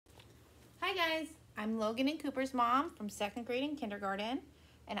Hi guys, I'm Logan and Cooper's mom from 2nd grade and kindergarten,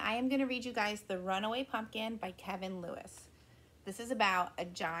 and I am going to read you guys The Runaway Pumpkin by Kevin Lewis. This is about a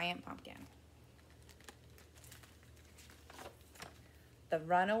giant pumpkin. The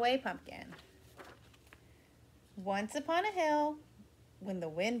Runaway Pumpkin. Once upon a hill, when the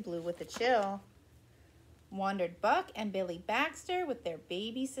wind blew with a chill, wandered Buck and Billy Baxter with their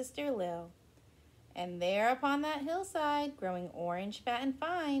baby sister Lil. And there upon that hillside, growing orange, fat, and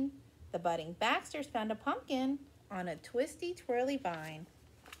fine, the budding Baxters found a pumpkin on a twisty, twirly vine.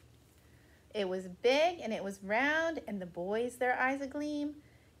 It was big and it was round, and the boys, their eyes agleam,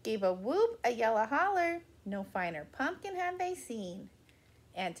 gave a whoop, a yell, a holler. No finer pumpkin had they seen.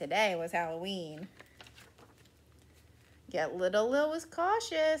 And today was Halloween. Yet little Lil was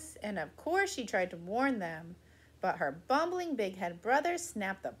cautious, and of course she tried to warn them. But her bumbling big-head brother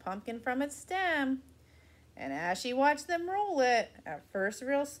snapped the pumpkin from its stem. And as she watched them roll it, at first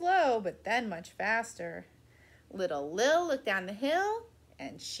real slow, but then much faster, little Lil looked down the hill,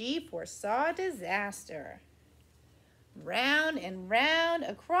 and she foresaw disaster. Round and round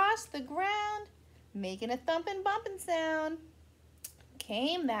across the ground, making a thumpin' bumpin' sound,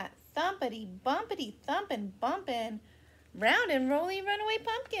 came that thumpity bumpity thumpin' bumpin', round and rolly runaway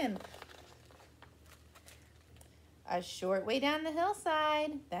pumpkin. A short way down the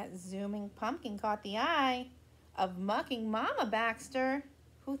hillside, that zooming pumpkin caught the eye of mucking Mama Baxter,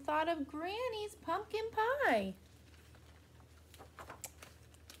 who thought of Granny's pumpkin pie.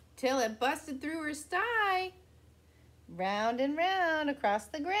 Till it busted through her sty, round and round across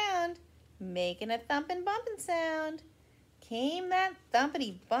the ground, making a thumpin' bumpin' sound, came that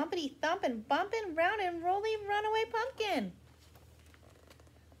thumpity bumpity thumpin' bumpin' round and rolly runaway pumpkin.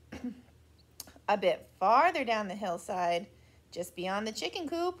 A bit farther down the hillside, just beyond the chicken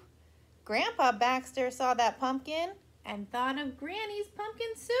coop, Grandpa Baxter saw that pumpkin and thought of Granny's pumpkin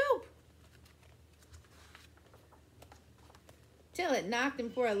soup. Till it knocked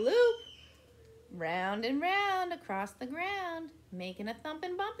him for a loop, round and round across the ground, making a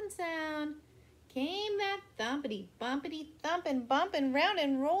thumpin' bumpin' sound, came that thumpity bumpity thumpin' bumpin' round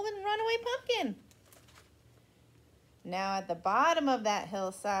and rollin' runaway pumpkin. Now at the bottom of that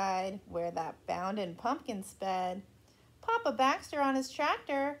hillside, where that boundin' pumpkin sped, Papa Baxter on his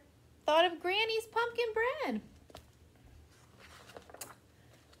tractor thought of Granny's pumpkin bread.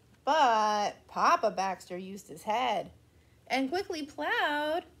 But Papa Baxter used his head and quickly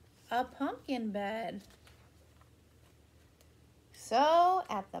plowed a pumpkin bed. So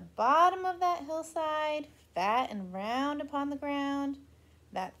at the bottom of that hillside, fat and round upon the ground,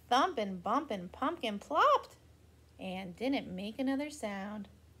 that thumpin' bumpin' pumpkin plopped and didn't make another sound.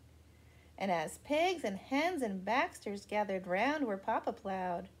 And as pigs and hens and Baxters gathered round where Papa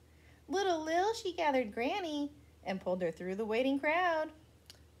plowed, little Lil, she gathered Granny and pulled her through the waiting crowd.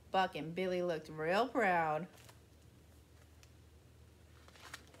 Buck and Billy looked real proud.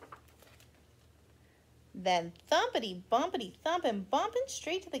 Then thumpity bumpity thumpin' bumpin'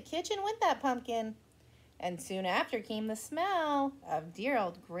 straight to the kitchen with that pumpkin. And soon after came the smell of dear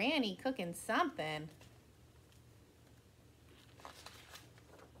old Granny cooking something.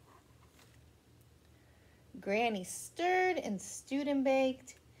 Granny stirred and stewed and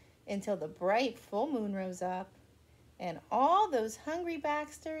baked until the bright full moon rose up, and all those hungry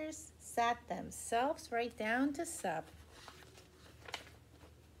Baxters sat themselves right down to sup.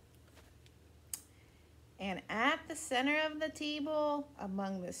 And at the center of the table,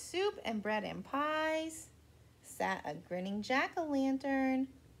 among the soup and bread and pies, sat a grinning jack-o'-lantern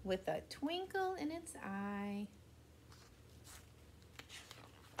with a twinkle in its eye.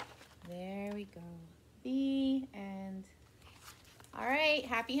 There we go. The end. All right,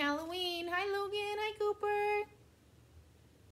 happy Halloween. Hi, Logan. Hi, Cooper.